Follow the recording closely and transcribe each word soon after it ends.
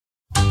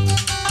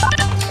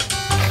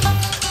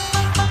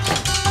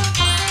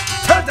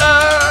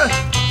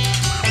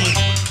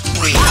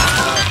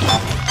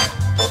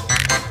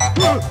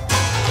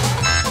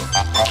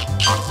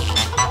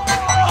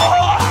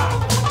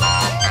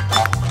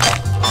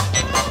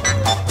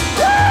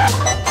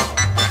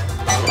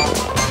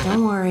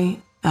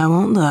I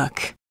won't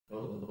look.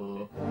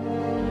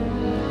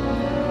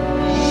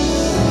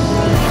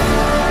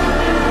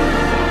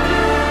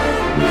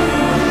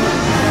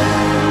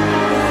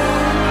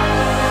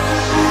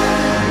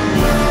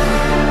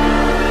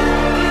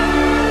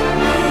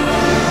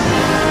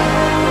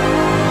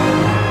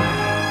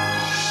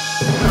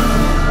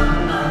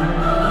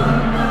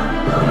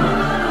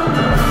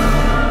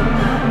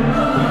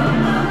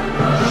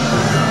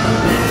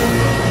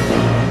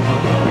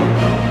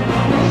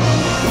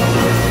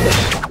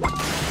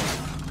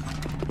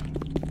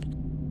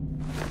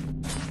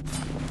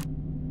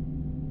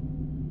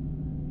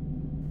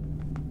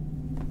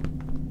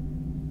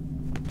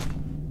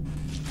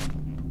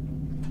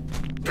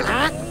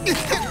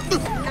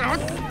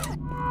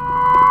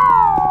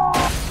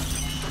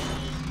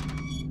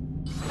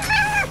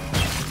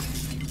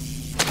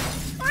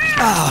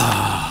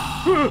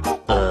 You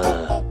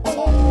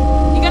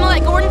gonna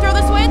let Gordon throw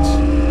the switch?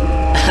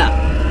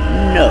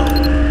 No.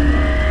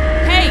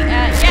 Hey,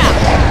 yeah.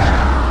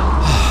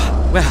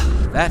 Well,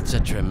 that's a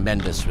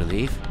tremendous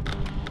relief.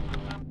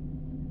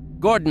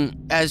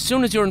 Gordon, as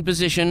soon as you're in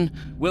position,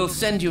 we'll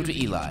send you to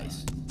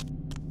Eli's.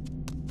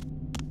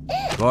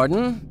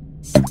 Gordon?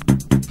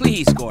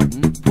 Please,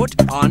 Gordon, put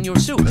on your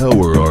suit.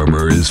 Power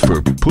armor is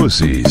for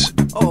pussies.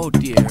 Oh,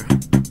 dear.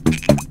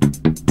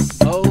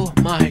 Oh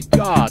my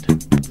God!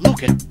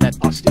 Look at that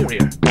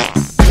posterior.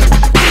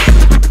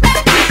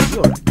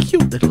 You're a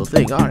cute little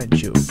thing,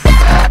 aren't you?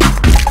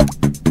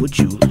 Would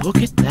you look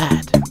at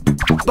that?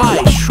 By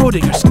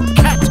Schrodinger's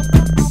cat!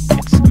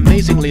 It's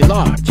amazingly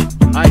large.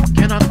 I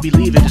cannot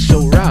believe it is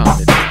so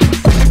round.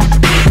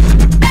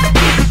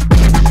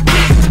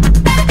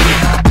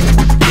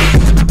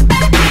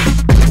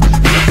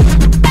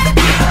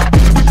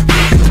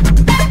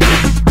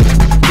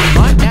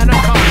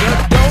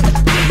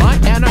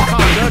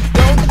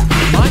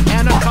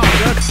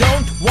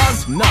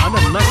 None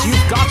unless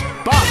you've got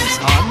buns,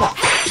 hon.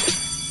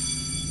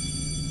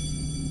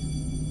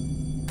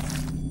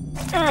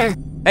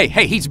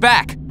 Hey, he's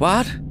back!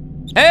 What?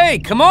 Hey,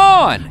 come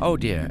on! Oh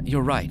dear,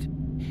 you're right.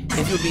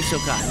 If you'd be so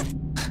kind.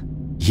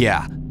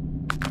 Yeah.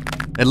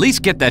 At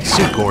least get that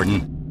suit,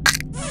 Gordon.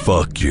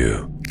 Fuck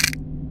you.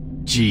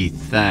 Gee,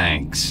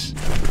 thanks.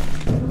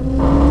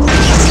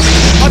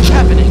 What's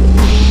happening?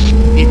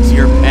 It's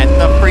your pet,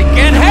 the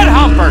freaking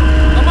headhumper!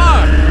 Come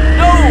on!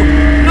 No!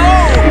 No!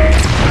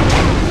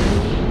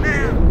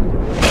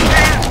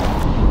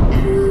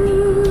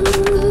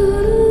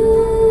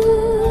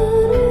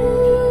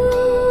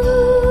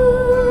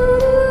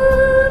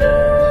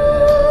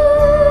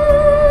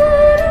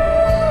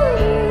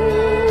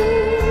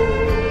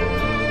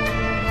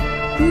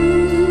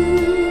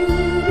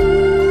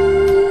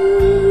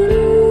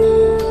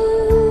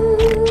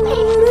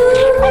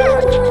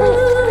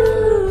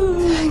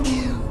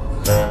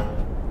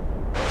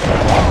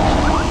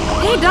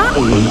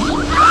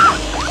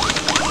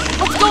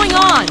 What's going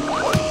on?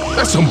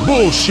 That's some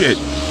bullshit.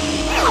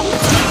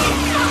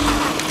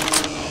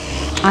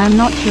 I'm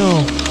not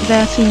sure.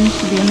 There seems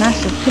to be a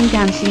massive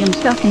Pingansium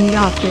stuck in the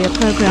Artria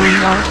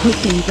program while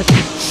hooking the...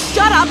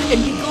 Shut up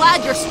and be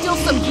glad you're still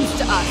some use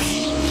to us.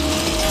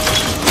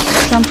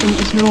 Something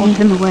is luring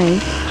him away.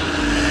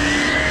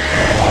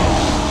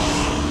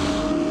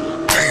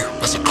 Damn,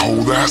 that's a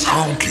cold-ass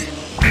honky.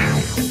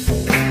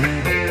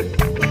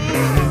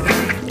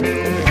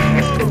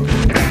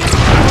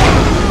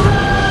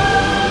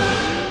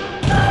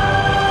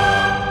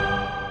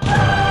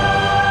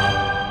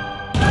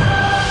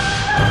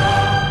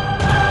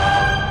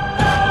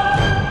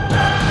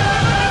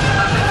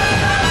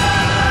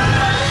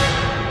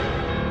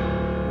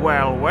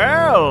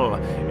 Well,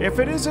 if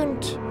it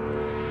isn't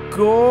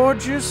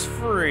gorgeous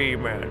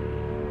Freeman.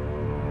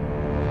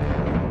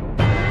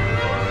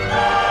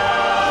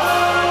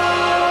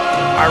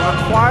 I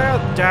require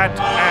that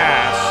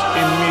ass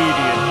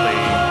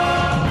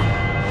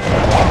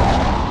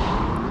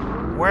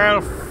immediately.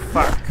 Well,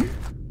 fuck.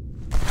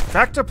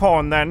 Back to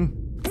porn, then.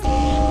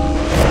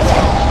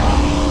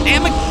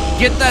 Damn it!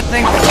 Get that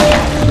thing!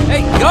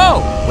 Hey,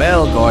 go!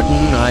 Well,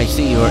 Gordon, I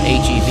see your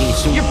HEV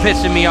suit. You're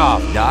pissing me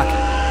off, Doc.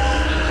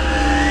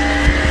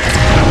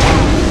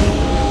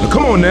 Now,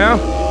 come on now.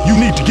 You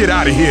need to get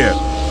out of here.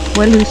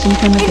 We're losing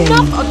him again.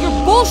 Enough of your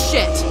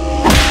bullshit!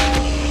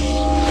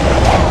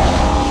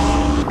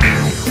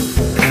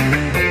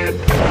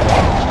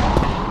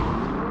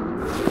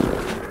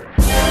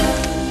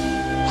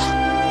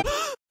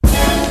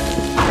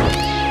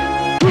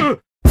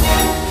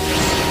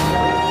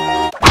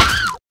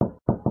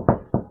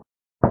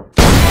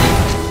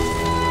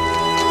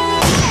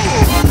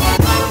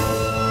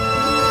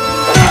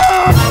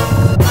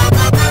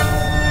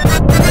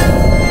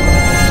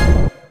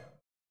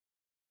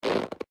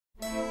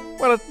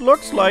 Well, it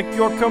looks like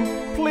you're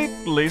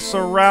completely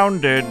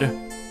surrounded.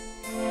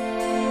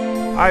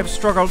 I've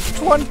struggled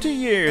 20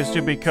 years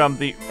to become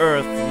the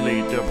Earth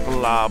leader,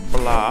 blah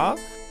blah.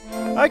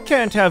 I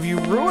can't have you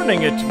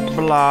ruining it,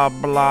 blah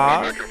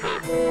blah.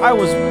 I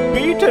was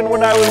beaten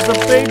when I was a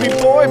baby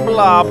boy,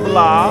 blah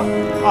blah.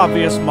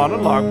 Obvious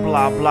monologue,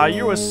 blah blah.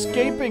 You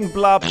escaping,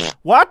 blah.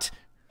 What?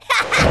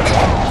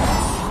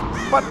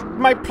 But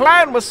my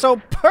plan was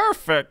so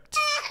perfect.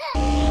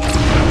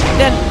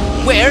 Then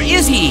where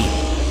is he?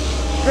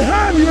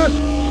 Behind you!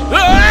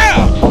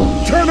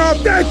 Ah! Turn off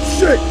that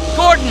shit!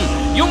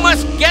 Gordon, you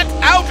must get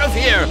out of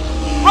here!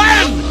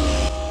 Run!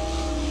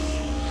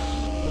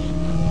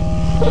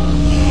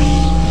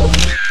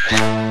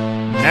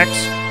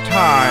 Next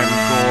time,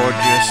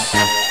 gorgeous.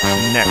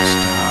 Next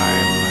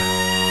time.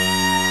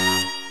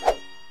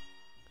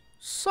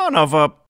 Son of a...